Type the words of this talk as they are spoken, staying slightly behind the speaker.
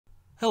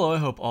Hello, I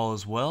hope all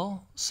is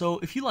well. So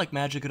if you like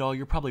Magic at all,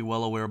 you're probably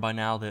well aware by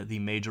now that the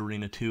Mage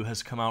Arena II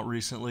has come out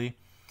recently.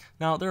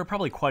 Now, there are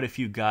probably quite a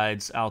few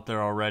guides out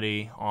there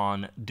already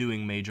on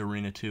doing Mage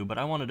Arena II, but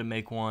I wanted to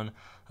make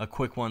a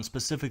quick one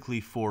specifically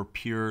for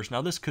Pures.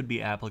 Now, this could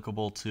be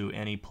applicable to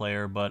any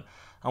player, but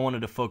I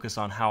wanted to focus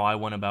on how I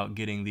went about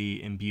getting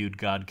the Imbued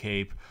God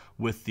Cape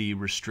with the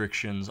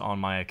restrictions on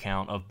my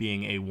account of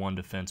being a 1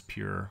 defense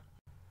Pure.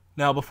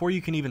 Now, before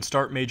you can even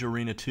start Mage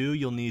Arena 2,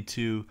 you'll need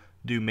to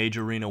do Mage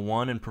Arena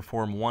 1 and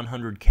perform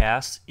 100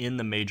 casts in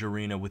the Mage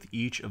Arena with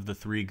each of the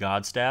 3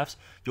 God Staffs.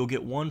 You'll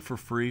get one for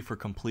free for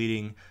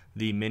completing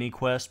the mini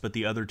quest, but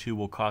the other 2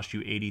 will cost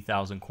you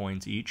 80,000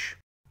 coins each.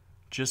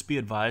 Just be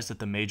advised that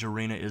the Mage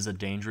Arena is a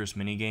dangerous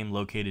minigame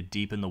located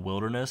deep in the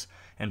wilderness,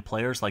 and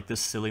players like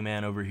this silly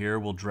man over here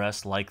will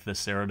dress like the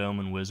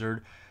Saradomin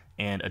Wizard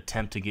and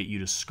attempt to get you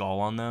to skull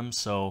on them.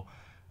 So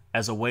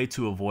as a way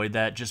to avoid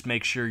that, just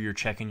make sure you're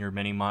checking your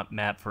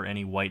mini-map for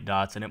any white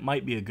dots, and it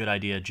might be a good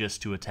idea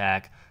just to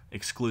attack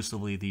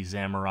exclusively the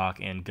Zamorak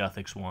and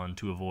Guthix one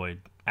to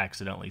avoid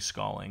accidentally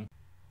skulling.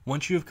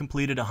 Once you have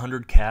completed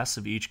 100 casts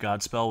of each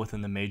god spell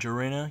within the Mage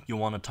Arena, you'll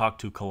want to talk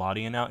to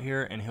Kaladian out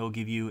here, and he'll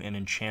give you an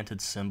enchanted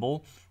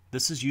symbol.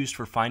 This is used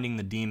for finding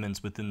the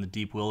demons within the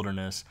deep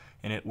wilderness,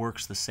 and it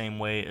works the same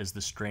way as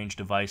the Strange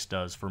Device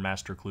does for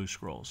Master Clue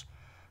Scrolls.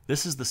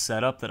 This is the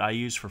setup that I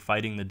use for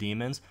fighting the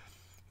demons.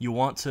 You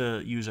want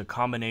to use a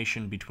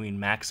combination between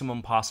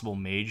maximum possible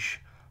mage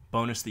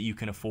bonus that you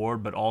can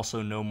afford, but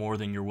also no more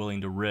than you're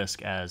willing to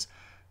risk, as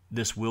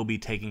this will be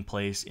taking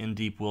place in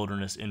deep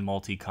wilderness in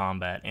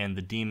multi-combat, and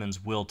the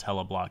demons will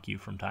teleblock you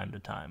from time to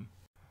time.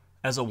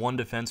 As a 1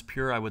 defense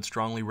pure, I would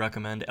strongly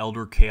recommend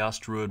Elder Chaos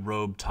Druid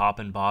Robe top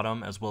and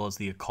bottom, as well as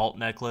the Occult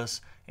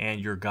Necklace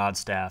and your God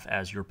Staff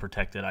as your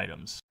protected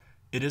items.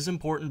 It is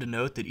important to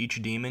note that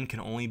each demon can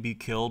only be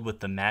killed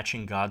with the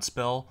matching God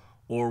spell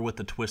or with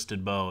a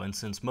twisted bow, and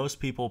since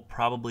most people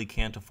probably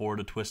can't afford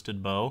a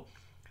twisted bow,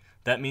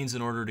 that means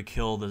in order to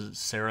kill the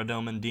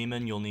Saradomin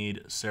demon, you'll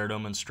need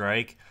Saradomin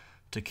Strike.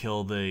 To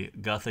kill the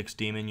Guthix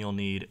demon, you'll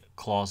need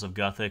Claws of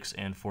Guthix,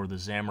 and for the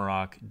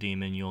Zamorak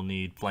demon, you'll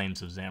need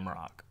Flames of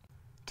Zamorak.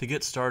 To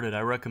get started,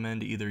 I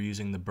recommend either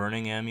using the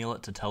Burning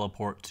Amulet to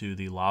teleport to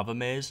the Lava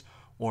Maze,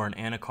 or an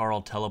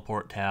Anakarl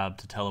Teleport tab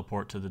to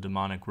teleport to the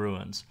Demonic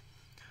Ruins.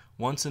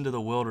 Once into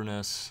the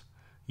wilderness,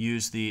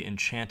 use the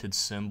enchanted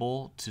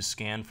symbol to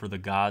scan for the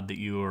god that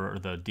you are, or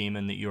the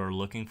demon that you are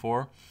looking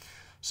for.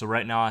 So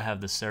right now I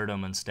have the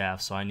Saradomin staff,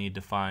 so I need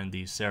to find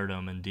the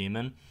Saradomin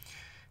demon.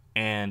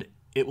 And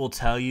it will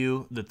tell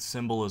you that the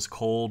symbol is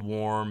cold,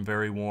 warm,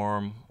 very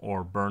warm,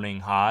 or burning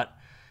hot.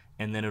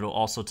 And then it'll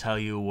also tell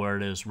you where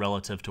it is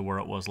relative to where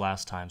it was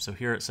last time. So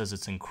here it says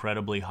it's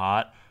incredibly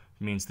hot,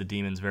 means the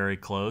demon's very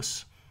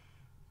close.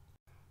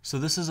 So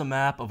this is a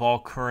map of all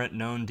current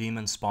known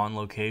demon spawn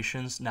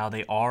locations. Now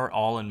they are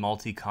all in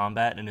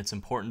multi-combat, and it's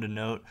important to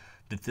note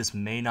that this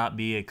may not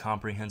be a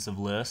comprehensive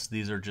list.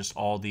 These are just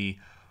all the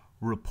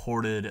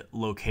reported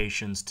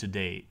locations to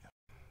date.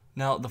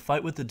 Now the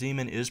fight with the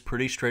demon is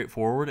pretty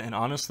straightforward, and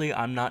honestly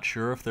I'm not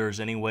sure if there's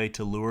any way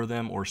to lure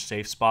them or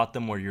safe spot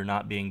them where you're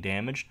not being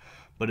damaged.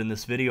 But in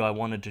this video I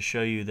wanted to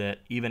show you that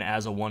even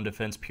as a 1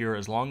 defense pure,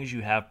 as long as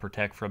you have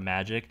Protect from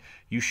Magic,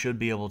 you should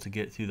be able to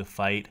get through the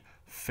fight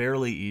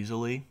fairly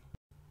easily.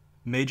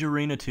 Mage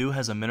Arena 2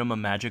 has a minimum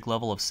magic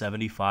level of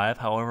 75,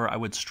 however I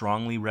would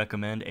strongly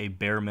recommend a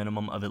bare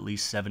minimum of at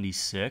least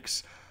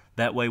 76.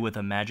 That way with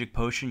a magic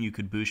potion you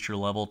could boost your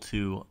level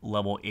to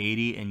level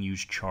 80 and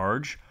use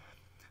charge.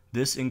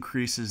 This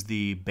increases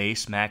the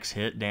base max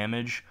hit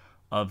damage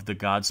of the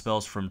god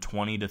spells from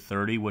 20 to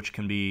 30, which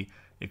can be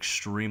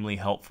extremely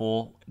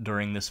helpful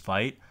during this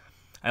fight.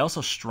 I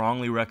also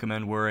strongly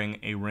recommend wearing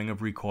a Ring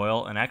of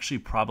Recoil, and actually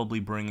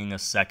probably bringing a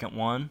second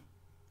one.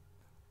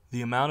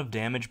 The amount of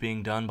damage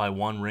being done by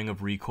 1 Ring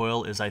of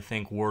Recoil is, I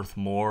think, worth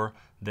more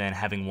than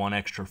having 1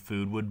 extra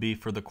food would be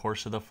for the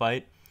course of the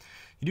fight.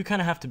 You do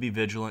kind of have to be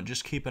vigilant,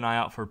 just keep an eye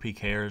out for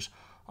PKers.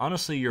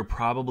 Honestly, you're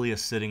probably a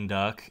sitting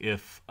duck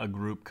if a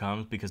group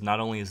comes, because not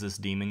only is this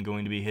demon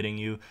going to be hitting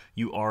you,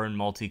 you are in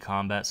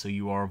multi-combat, so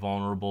you are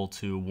vulnerable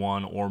to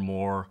 1 or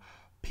more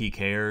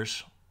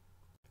PKers.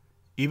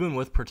 Even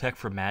with Protect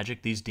from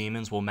Magic, these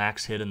demons will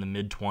max hit in the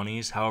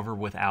mid-20s, however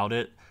without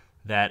it,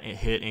 that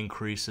hit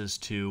increases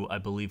to, I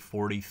believe,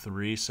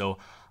 43, so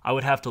I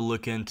would have to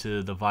look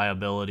into the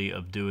viability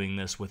of doing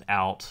this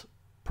without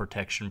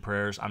protection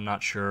prayers. I'm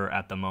not sure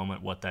at the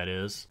moment what that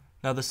is.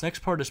 Now this next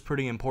part is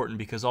pretty important,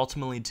 because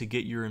ultimately to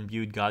get your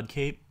Imbued God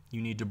Cape,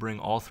 you need to bring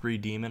all 3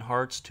 Demon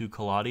Hearts to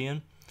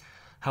Kaladian.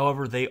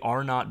 However, they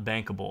are not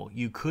bankable.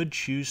 You could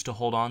choose to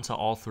hold on to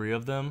all 3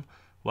 of them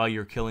while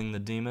you're killing the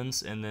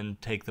demons and then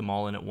take them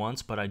all in at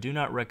once, but I do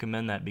not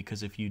recommend that,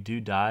 because if you do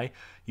die,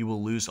 you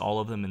will lose all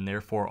of them and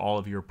therefore all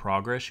of your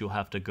progress. You'll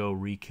have to go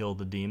re-kill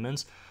the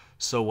demons.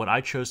 So what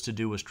I chose to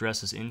do was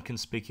dress as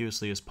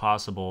inconspicuously as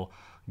possible,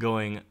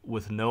 going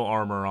with no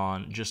armor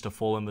on, just a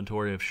full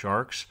inventory of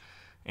sharks,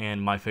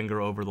 and my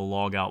finger over the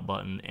log out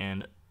button,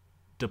 and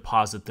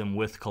deposit them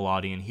with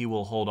Kaladian. He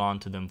will hold on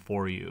to them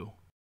for you.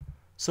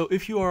 So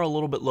if you are a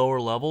little bit lower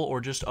level or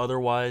just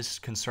otherwise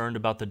concerned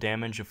about the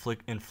damage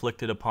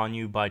inflicted upon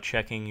you by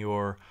checking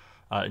your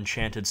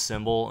enchanted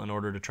symbol in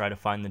order to try to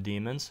find the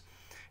demons,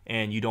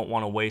 and you don't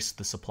want to waste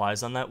the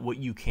supplies on that, what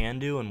you can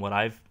do, and what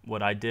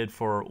I did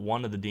for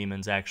one of the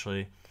demons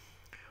actually,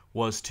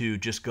 was to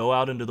just go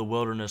out into the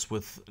wilderness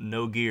with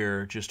no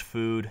gear, just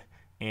food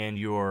and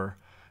your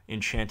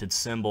enchanted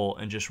symbol,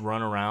 and just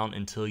run around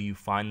until you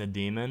find the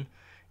demon.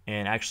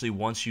 And actually,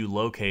 once you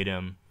locate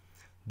him,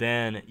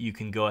 then you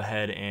can go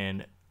ahead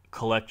and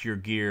collect your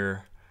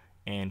gear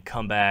and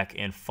come back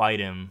and fight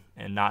him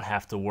and not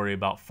have to worry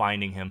about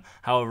finding him.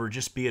 However,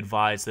 just be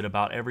advised that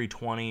about every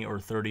 20 or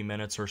 30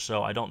 minutes or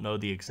so, I don't know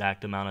the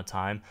exact amount of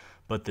time,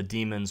 but the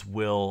demons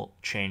will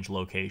change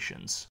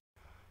locations.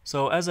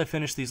 So as I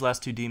finish these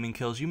last two demon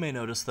kills, you may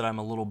notice that I'm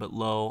a little bit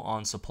low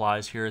on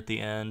supplies here at the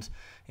end.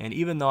 And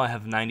even though I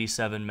have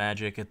 97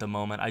 magic at the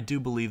moment, I do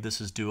believe this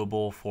is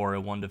doable for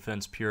a 1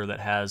 defense pure that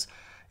has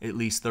at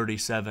least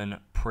 37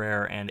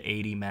 prayer and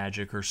 80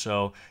 magic or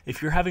so.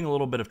 If you're having a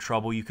little bit of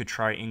trouble, you could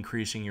try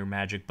increasing your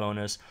magic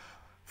bonus.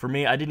 For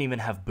me, I didn't even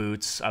have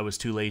boots. I was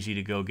too lazy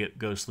to go get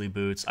ghostly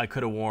boots. I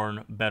could have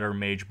worn better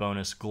mage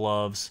bonus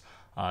gloves.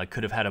 I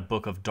could have had a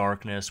Book of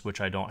Darkness, which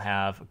I don't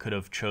have. I could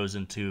have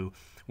chosen to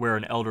wear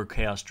an Elder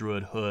Chaos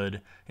Druid hood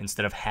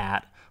instead of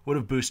hat. Would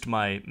have boosted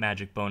my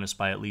magic bonus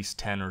by at least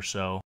 10 or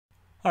so.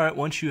 Alright,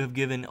 once you have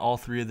given all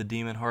 3 of the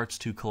demon hearts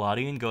to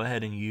Kaladian, go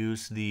ahead and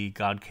use the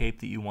God Cape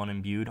that you want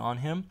imbued on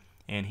him.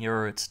 And here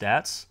are its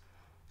stats.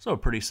 So a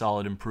pretty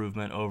solid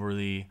improvement over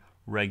the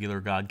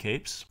regular God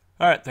Capes.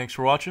 Alright, thanks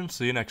for watching.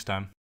 See you next time.